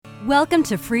Welcome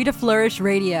to Free to Flourish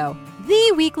Radio,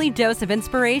 the weekly dose of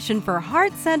inspiration for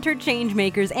heart-centered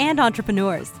changemakers and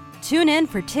entrepreneurs. Tune in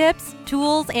for tips,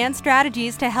 tools, and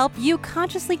strategies to help you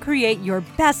consciously create your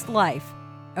best life.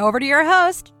 Over to your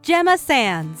host, Gemma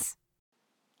Sands.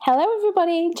 Hello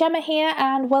everybody, Gemma here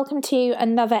and welcome to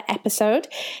another episode.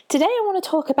 Today I want to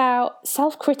talk about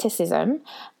self-criticism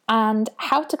and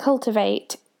how to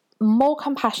cultivate more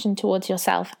compassion towards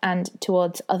yourself and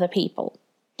towards other people.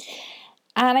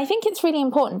 And I think it's really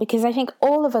important because I think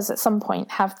all of us at some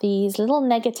point have these little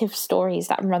negative stories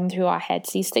that run through our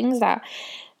heads, these things that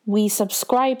we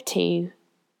subscribe to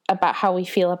about how we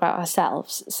feel about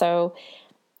ourselves. So,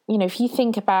 if you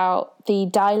think about the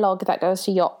dialogue that goes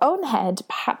through your own head,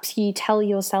 perhaps you tell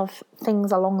yourself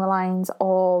things along the lines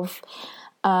of,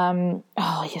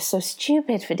 oh, you're so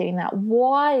stupid for doing that.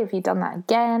 Why have you done that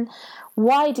again?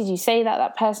 Why did you say that?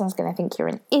 That person's going to think you're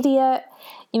an idiot.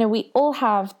 We all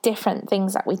have different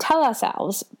things that we tell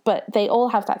ourselves, but they all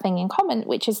have that thing in common,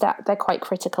 which is that they're quite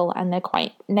critical and they're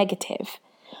quite negative.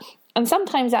 And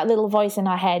sometimes that little voice in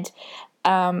our head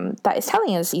that is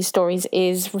telling us these stories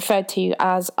is referred to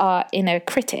as our inner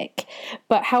critic.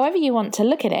 But however you want to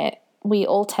look at it, we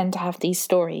all tend to have these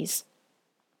stories.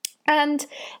 And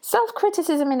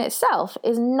self-criticism in itself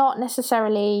is not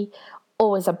necessarily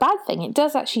always a bad thing. It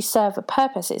does actually serve a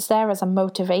purpose. It's there as a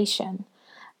motivation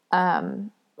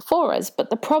for us. But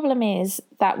the problem is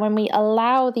that when we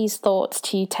allow these thoughts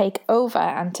to take over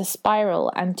and to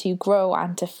spiral and to grow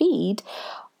and to feed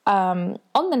on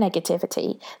the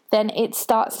negativity, then it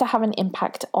starts to have an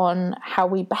impact on how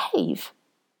we behave.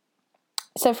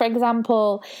 So, for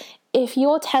example, if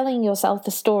you're telling yourself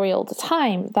the story all the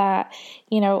time that,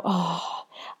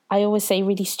 I always say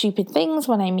really stupid things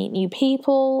when I meet new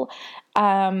people,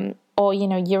 or,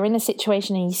 you're in a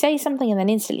situation and you say something and then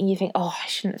instantly you think, oh, I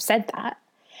shouldn't have said that,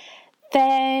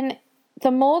 then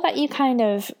the more that you kind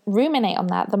of ruminate on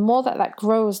that, the more that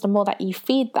grows, the more that you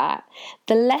feed that,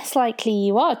 the less likely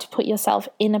you are to put yourself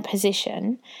in a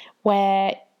position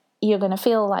where you're going to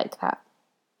feel like that.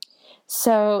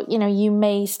 So, you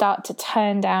may start to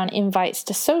turn down invites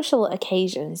to social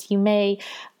occasions. You may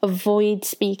avoid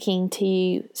speaking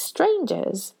to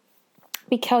strangers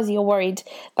because you're worried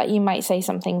that you might say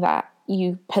something that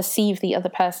you perceive the other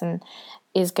person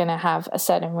is going to have a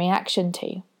certain reaction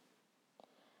to.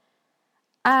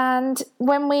 And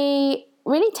when we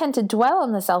really tend to dwell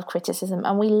on the self-criticism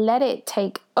and we let it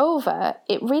take over,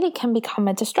 it really can become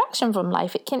a distraction from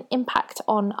life. It can impact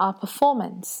on our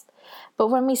performance. But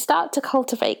when we start to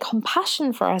cultivate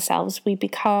compassion for ourselves, we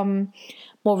become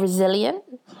more resilient.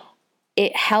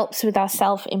 It helps with our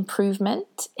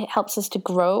self-improvement. It helps us to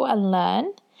grow and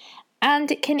learn.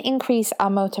 And it can increase our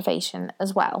motivation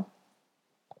as well.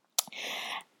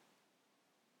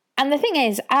 And the thing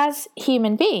is, as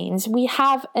human beings, we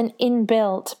have an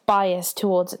inbuilt bias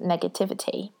towards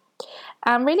negativity.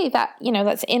 And really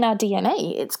that's in our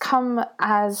DNA. It's come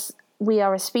as we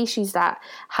are a species that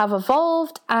have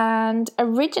evolved, and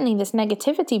originally this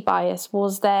negativity bias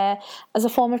was there as a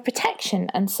form of protection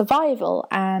and survival.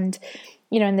 And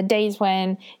in the days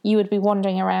when you would be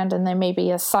wandering around and there may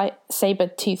be a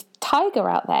saber-toothed tiger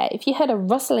out there, if you heard a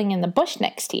rustling in the bush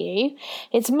next to you,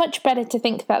 it's much better to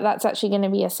think that that's actually going to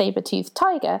be a saber-toothed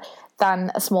tiger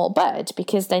than a small bird,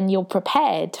 because then you're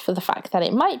prepared for the fact that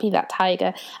it might be that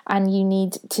tiger and you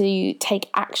need to take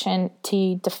action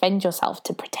to defend yourself,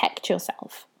 to protect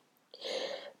yourself.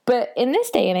 But in this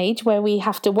day and age where we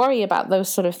have to worry about those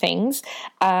sort of things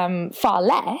far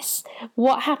less,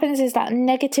 what happens is that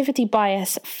negativity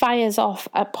bias fires off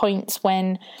at points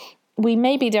when we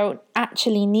maybe don't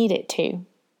actually need it to.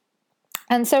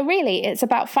 And so really, it's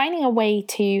about finding a way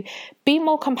to be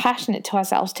more compassionate to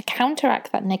ourselves, to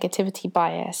counteract that negativity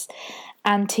bias,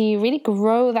 and to really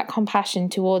grow that compassion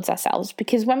towards ourselves.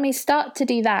 Because when we start to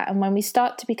do that, and when we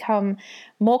start to become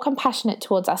more compassionate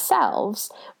towards ourselves,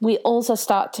 we also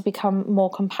start to become more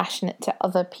compassionate to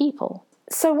other people.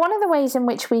 So one of the ways in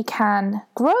which we can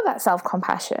grow that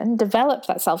self-compassion, develop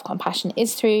that self-compassion,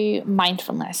 is through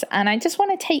mindfulness. And I just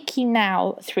want to take you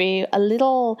now through a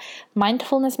little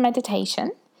mindfulness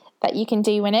meditation that you can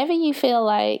do whenever you feel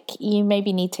like you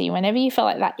maybe need to, whenever you feel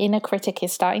like that inner critic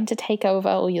is starting to take over,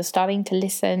 or you're starting to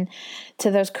listen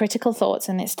to those critical thoughts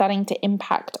and it's starting to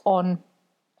impact on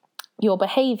your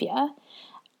behavior.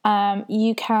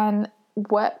 You can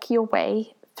work your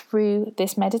way through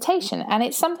this meditation. And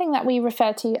it's something that we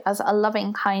refer to as a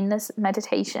loving kindness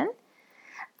meditation.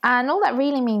 And all that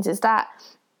really means is that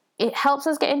it helps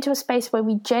us get into a space where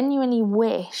we genuinely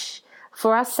wish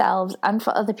for ourselves and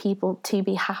for other people to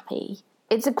be happy.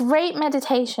 It's a great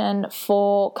meditation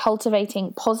for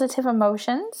cultivating positive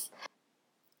emotions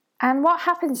And what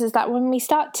happens is that when we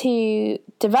start to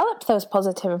develop those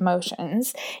positive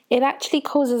emotions, it actually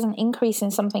causes an increase in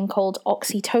something called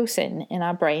oxytocin in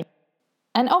our brain.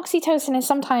 And oxytocin is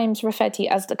sometimes referred to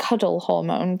as the cuddle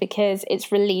hormone because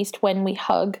it's released when we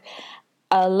hug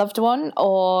a loved one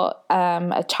or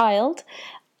a child,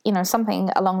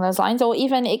 something along those lines. Or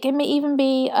even it can even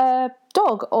be a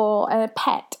dog or a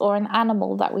pet or an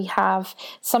animal that we have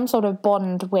some sort of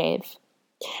bond with.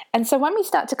 And so when we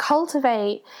start to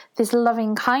cultivate this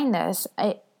loving kindness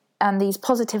and these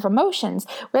positive emotions,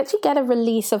 we actually get a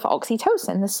release of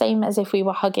oxytocin, the same as if we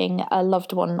were hugging a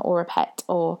loved one or a pet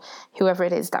or whoever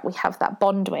it is that we have that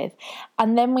bond with.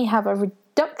 And then we have a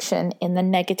reduction in the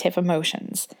negative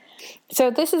emotions. So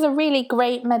this is a really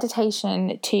great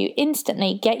meditation to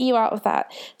instantly get you out of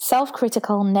that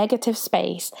self-critical negative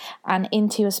space and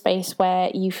into a space where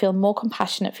you feel more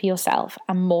compassionate for yourself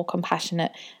and more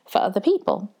compassionate for other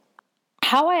people.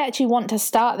 How I actually want to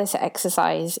start this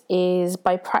exercise is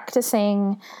by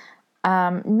practicing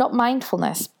not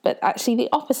mindfulness, but actually the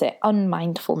opposite,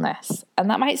 unmindfulness. And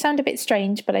that might sound a bit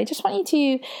strange, but I just want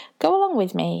you to go along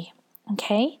with me,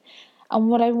 okay? And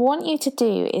what I want you to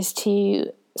do is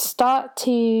to start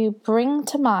to bring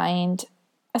to mind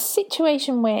a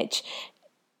situation which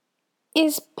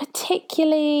is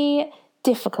particularly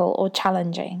difficult or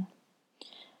challenging.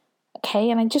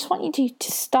 Okay, and I just want you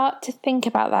to start to think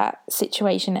about that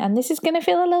situation. And this is going to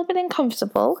feel a little bit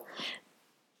uncomfortable,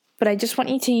 but I just want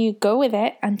you to go with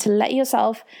it and to let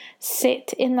yourself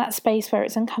sit in that space where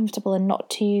it's uncomfortable and not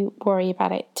to worry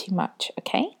about it too much,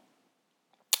 okay?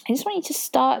 I just want you to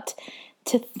start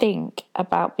to think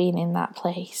about being in that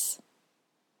place.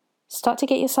 Start to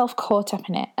get yourself caught up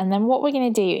in it. And then what we're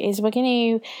going to do is we're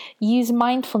going to use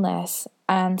mindfulness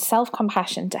and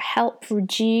self-compassion to help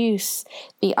reduce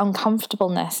the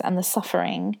uncomfortableness and the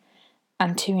suffering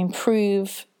and to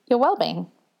improve your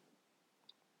well-being.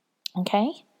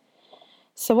 Okay?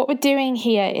 So what we're doing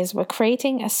here is we're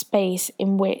creating a space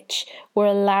in which we're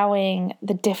allowing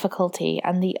the difficulty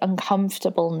and the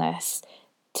uncomfortableness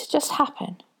to just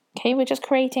happen. Okay, we're just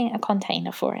creating a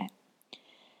container for it.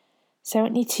 So I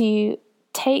want you to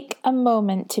take a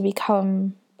moment to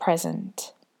become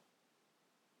present.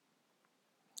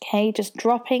 Okay, just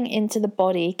dropping into the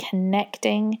body,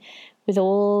 connecting with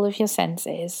all of your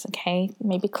senses. Okay,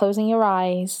 maybe closing your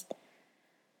eyes,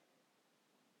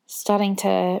 starting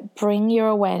to bring your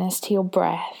awareness to your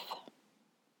breath,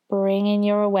 bringing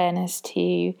your awareness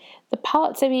to the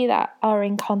parts of you that are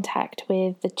in contact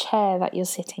with the chair that you're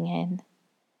sitting in.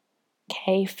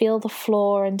 Okay, feel the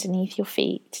floor underneath your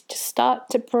feet. Just start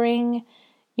to bring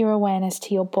your awareness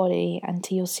to your body and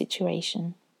to your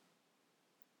situation.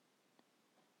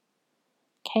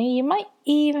 Okay, you might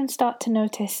even start to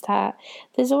notice that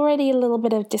there's already a little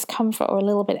bit of discomfort or a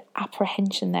little bit of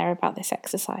apprehension there about this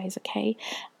exercise, okay?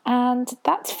 And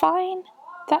that's fine.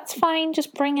 That's fine.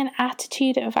 Just bring an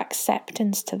attitude of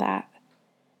acceptance to that.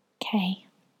 Okay.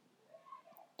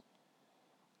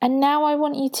 And now I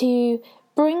want you to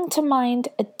bring to mind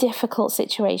a difficult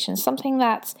situation, something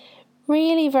that's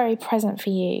really very present for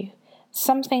you,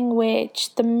 something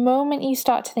which the moment you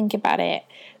start to think about it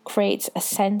creates a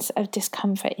sense of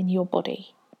discomfort in your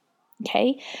body.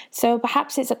 Okay, so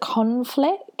perhaps it's a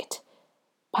conflict,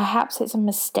 perhaps it's a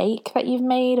mistake that you've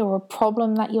made or a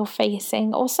problem that you're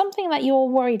facing or something that you're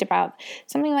worried about,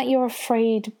 something that you're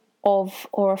afraid of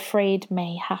or afraid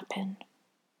may happen.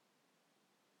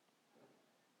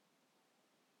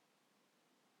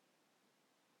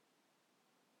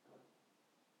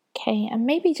 Okay, and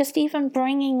maybe just even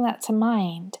bringing that to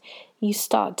mind, you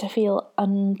start to feel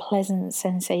unpleasant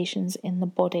sensations in the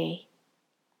body.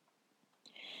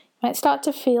 You might start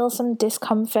to feel some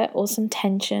discomfort or some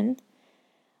tension,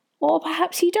 or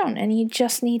perhaps you don't, and you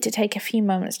just need to take a few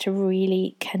moments to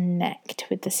really connect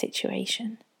with the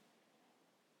situation.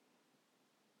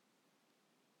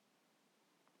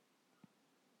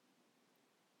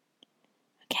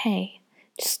 Okay.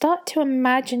 Start to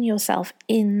imagine yourself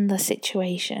in the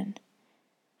situation.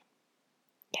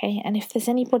 Okay, and if there's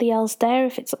anybody else there,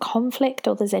 if it's a conflict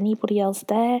or there's anybody else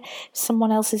there, if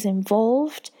someone else is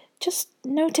involved, just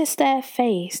notice their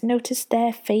face, notice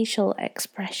their facial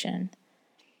expression,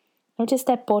 notice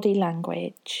their body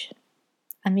language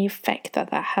and the effect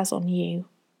that has on you.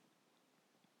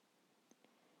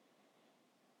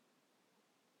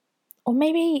 Or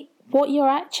maybe what you're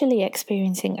actually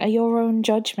experiencing are your own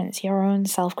judgments, your own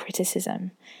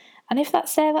self-criticism. And if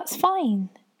that's there, that's fine.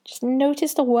 Just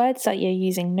notice the words that you're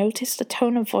using. Notice the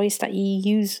tone of voice that you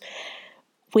use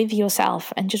with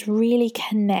yourself and just really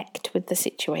connect with the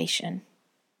situation.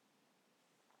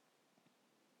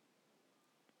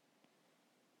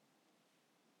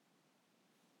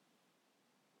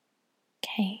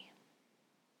 Okay.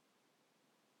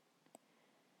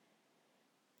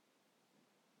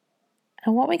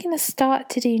 And what we're going to start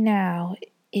to do now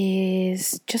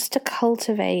is just to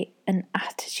cultivate an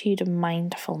attitude of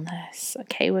mindfulness.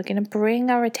 Okay, we're going to bring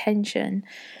our attention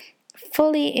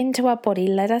fully into our body,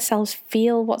 let ourselves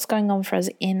feel what's going on for us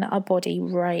in our body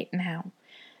right now.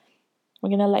 We're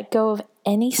going to let go of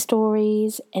any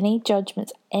stories, any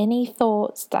judgments, any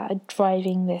thoughts that are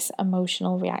driving this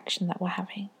emotional reaction that we're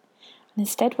having. And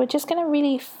instead, we're just going to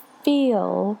really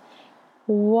feel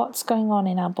what's going on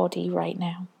in our body right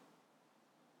now.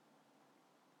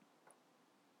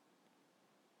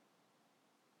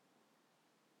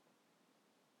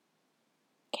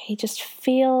 Okay, just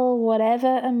feel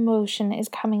whatever emotion is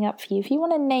coming up for you. If you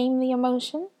want to name the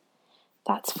emotion,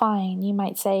 that's fine. You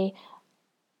might say,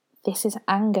 this is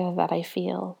anger that I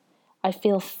feel. I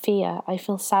feel fear. I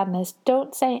feel sadness.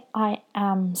 Don't say, I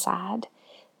am sad.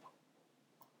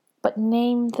 But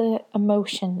name the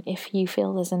emotion if you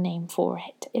feel there's a name for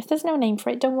it. If there's no name for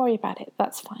it, don't worry about it.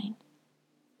 That's fine.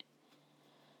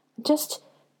 Just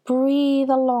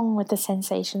breathe along with the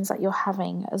sensations that you're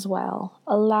having as well.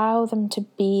 Allow them to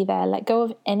be there. Let go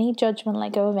of any judgment,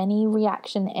 let go of any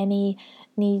reaction, any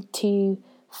need to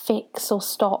fix or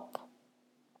stop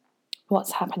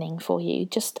what's happening for you.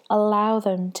 Just allow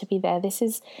them to be there. This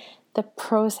is the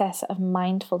process of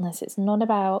mindfulness. It's not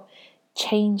about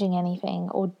changing anything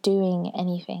or doing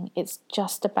anything. It's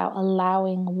just about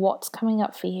allowing what's coming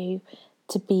up for you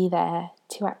to be there,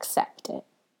 to accept it,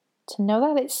 to know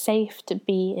that it's safe to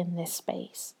be in this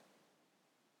space.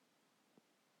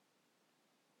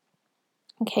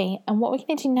 Okay, and what we're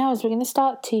going to do now is we're going to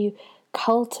start to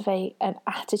cultivate an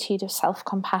attitude of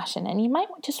self-compassion. And you might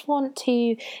just want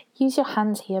to use your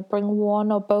hands here, bring one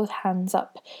or both hands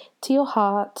up to your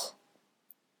heart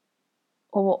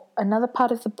or another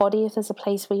part of the body if there's a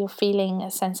place where you're feeling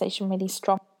a sensation really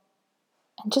strong.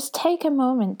 And just take a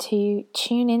moment to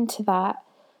tune into that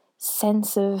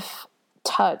sense of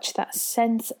touch, that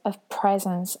sense of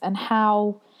presence, and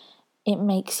how it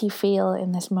makes you feel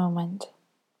in this moment.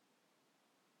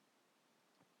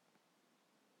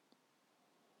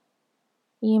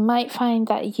 You might find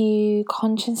that you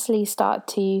consciously start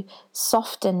to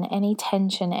soften any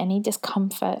tension, any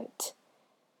discomfort.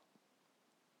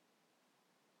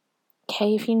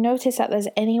 Okay, if you notice that there's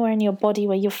anywhere in your body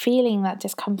where you're feeling that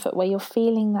discomfort, where you're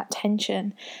feeling that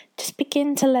tension, just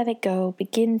begin to let it go.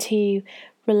 Begin to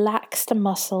relax the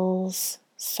muscles,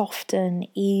 soften,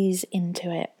 ease into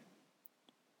it.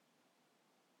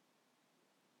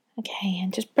 Okay,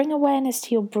 and just bring awareness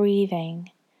to your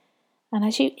breathing. And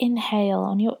as you inhale,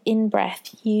 on your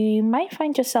in-breath, you might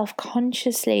find yourself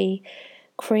consciously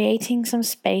creating some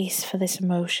space for this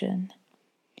emotion.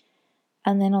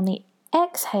 And then on the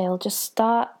exhale, just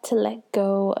start to let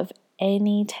go of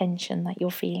any tension that you're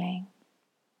feeling.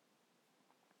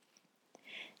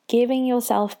 Giving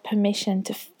yourself permission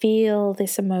to feel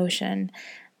this emotion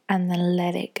and then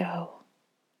let it go.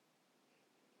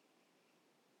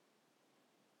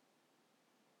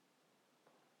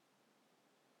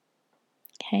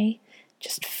 Okay,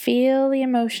 just feel the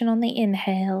emotion on the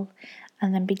inhale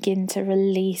and then begin to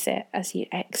release it as you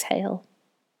exhale.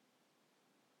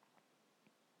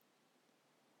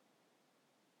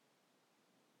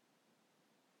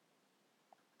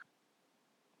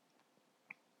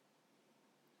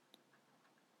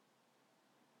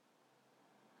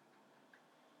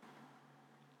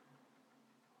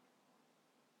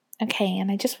 Okay, and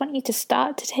I just want you to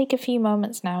start to take a few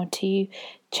moments now to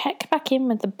check back in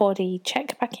with the body,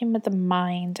 check back in with the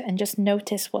mind, and just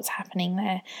notice what's happening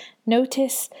there.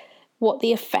 Notice what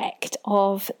the effect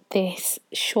of this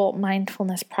short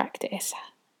mindfulness practice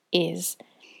is.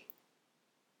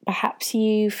 Perhaps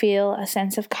you feel a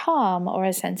sense of calm or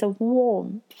a sense of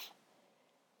warmth.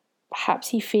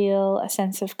 Perhaps you feel a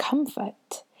sense of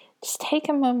comfort. Just take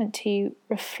a moment to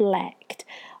reflect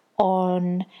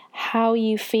on how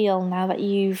you feel now that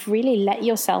you've really let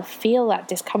yourself feel that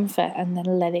discomfort and then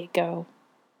let it go.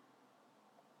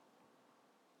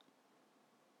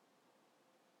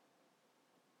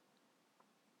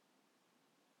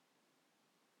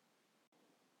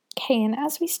 Okay, and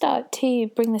as we start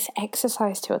to bring this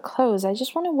exercise to a close, I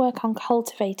just want to work on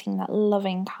cultivating that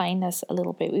loving kindness a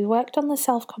little bit. We worked on the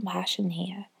self-compassion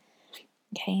here.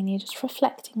 Okay, and you're just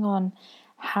reflecting on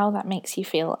how that makes you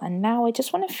feel. And now I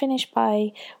just want to finish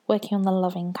by working on the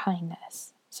loving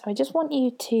kindness. So I just want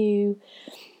you to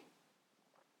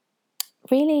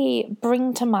really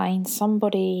bring to mind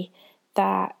somebody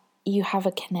that you have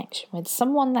a connection with,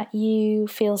 someone that you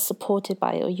feel supported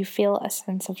by or you feel a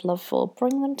sense of love for,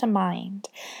 bring them to mind.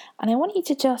 And I want you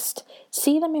to just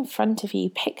see them in front of you,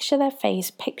 picture their face,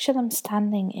 picture them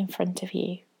standing in front of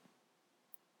you.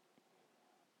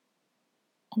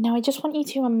 And now I just want you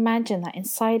to imagine that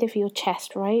inside of your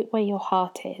chest, right where your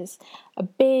heart is, a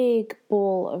big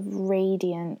ball of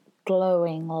radiant,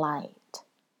 glowing light.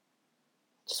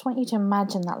 Just want you to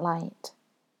imagine that light.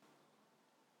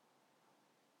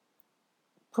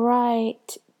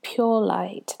 Bright, pure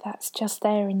light that's just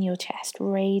there in your chest,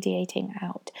 radiating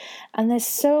out. And there's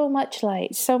so much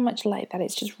light that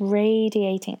it's just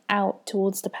radiating out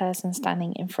towards the person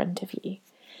standing in front of you.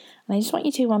 And I just want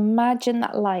you to imagine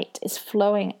that light is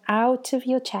flowing out of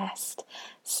your chest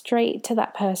straight to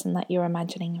that person that you're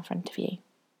imagining in front of you.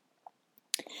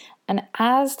 And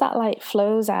as that light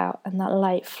flows out and that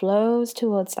light flows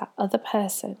towards that other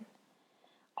person,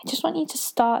 I just want you to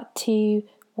start to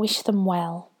wish them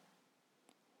well.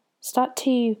 Start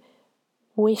to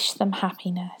wish them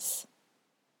happiness.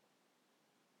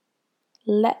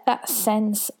 Let that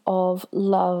sense of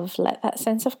love, let that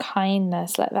sense of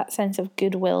kindness, let that sense of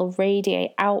goodwill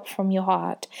radiate out from your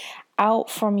heart, out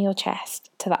from your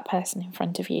chest to that person in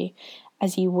front of you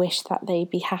as you wish that they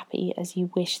be happy, as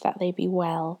you wish that they be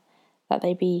well, that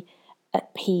they be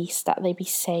at peace, that they be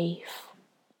safe,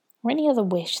 or any other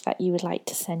wish that you would like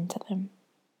to send to them.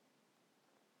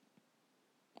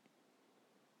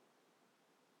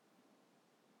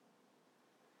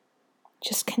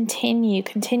 Just continue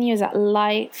as that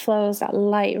light flows, that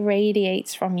light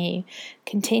radiates from you.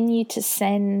 Continue to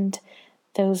send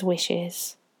those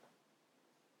wishes.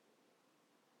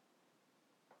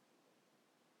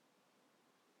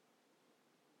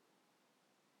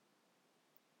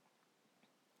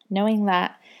 Knowing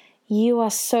that you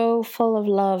are so full of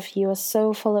love, you are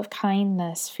so full of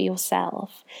kindness for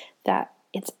yourself, that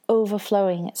it's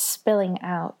overflowing, it's spilling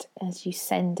out as you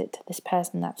send it to this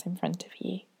person that's in front of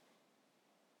you.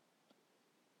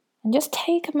 And just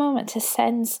take a moment to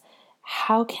sense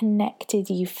how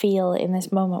connected you feel in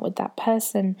this moment with that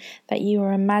person that you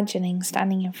are imagining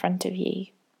standing in front of you.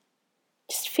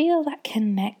 Just feel that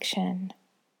connection.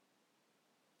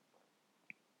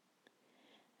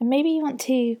 And maybe you want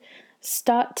to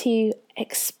start to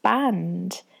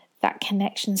expand that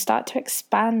connection, start to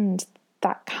expand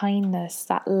that kindness,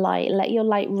 that light. Let your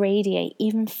light radiate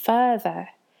even further.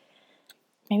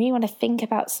 Maybe you want to think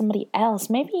about somebody else,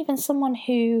 maybe even someone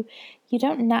who you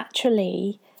don't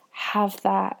naturally have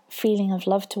that feeling of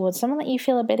love towards, someone that you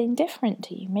feel a bit indifferent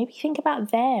to. Maybe think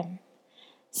about them.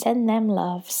 Send them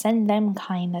love, send them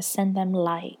kindness, send them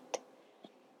light.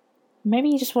 Maybe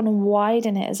you just want to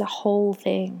widen it as a whole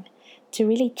thing to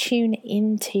really tune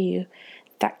into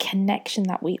that connection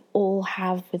that we all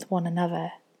have with one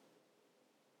another.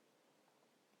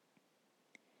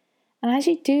 And as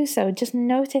you do so, just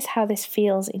notice how this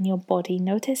feels in your body.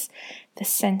 Notice the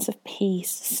sense of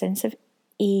peace, the sense of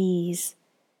ease.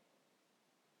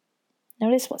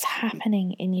 Notice what's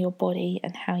happening in your body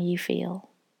and how you feel.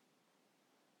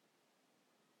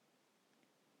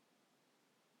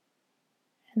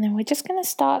 And then we're just going to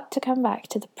start to come back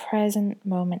to the present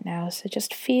moment now. So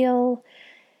just feel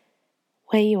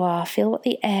where you are. Feel what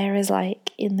the air is like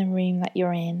in the room that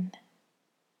you're in.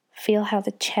 Feel how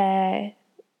the chair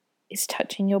is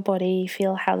touching your body.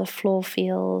 Feel how the floor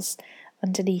feels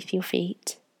underneath your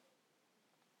feet.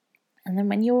 And then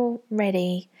when you're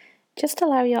ready, just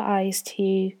allow your eyes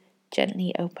to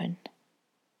gently open.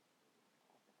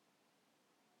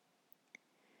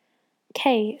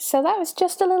 Okay, so that was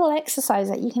just a little exercise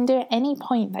that you can do at any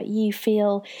point that you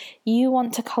feel you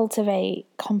want to cultivate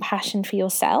compassion for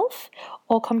yourself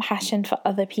or compassion for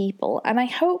other people. And I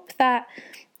hope that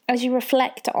as you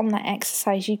reflect on that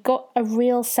exercise, you got a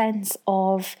real sense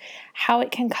of how it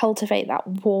can cultivate that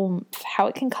warmth, how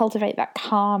it can cultivate that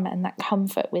calm and that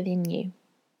comfort within you.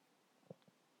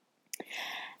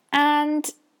 And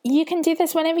you can do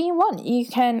this whenever you want. You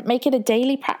can make it a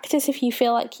daily practice if you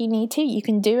feel like you need to. You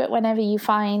can do it whenever you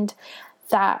find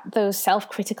that those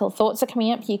self-critical thoughts are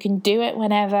coming up. You can do it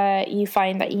whenever you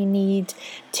find that you need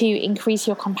to increase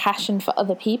your compassion for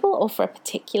other people or for a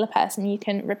particular person. You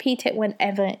can repeat it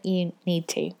whenever you need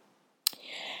to.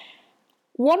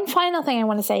 One final thing I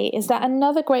want to say is that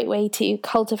another great way to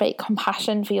cultivate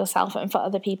compassion for yourself and for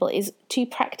other people is to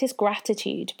practice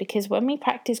gratitude, because when we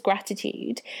practice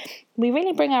gratitude, we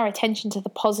really bring our attention to the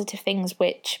positive things,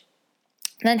 which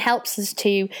then helps us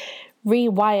to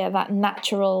rewire that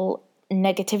natural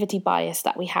negativity bias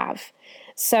that we have.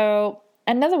 So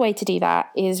another way to do that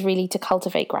is really to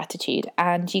cultivate gratitude,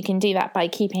 and you can do that by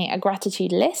keeping a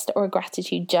gratitude list or a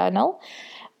gratitude journal.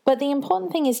 But the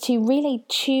important thing is to really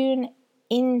tune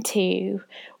into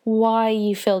why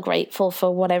you feel grateful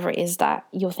for whatever it is that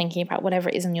you're thinking about, whatever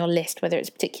it is on your list, whether it's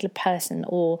a particular person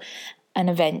or an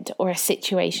event or a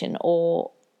situation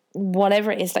or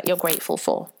whatever it is that you're grateful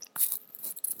for.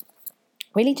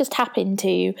 Really just tap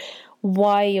into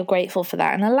why you're grateful for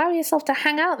that and allow yourself to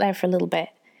hang out there for a little bit.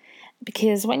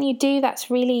 Because when you do, that's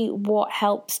really what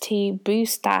helps to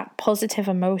boost that positive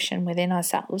emotion within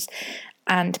ourselves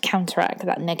and counteract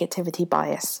that negativity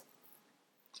bias.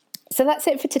 So that's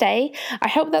it for today. I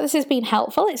hope that this has been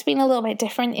helpful. It's been a little bit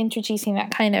different introducing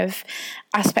that kind of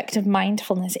aspect of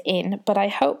mindfulness in, but I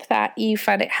hope that you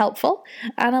found it helpful,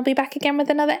 and I'll be back again with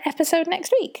another episode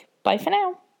next week. Bye for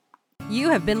now. You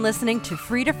have been listening to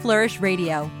Free to Flourish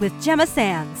Radio with Gemma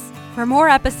Sands. For more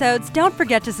episodes, don't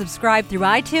forget to subscribe through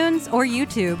iTunes or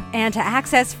YouTube, and to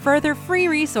access further free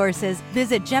resources,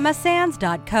 visit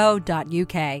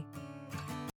gemmasands.co.uk.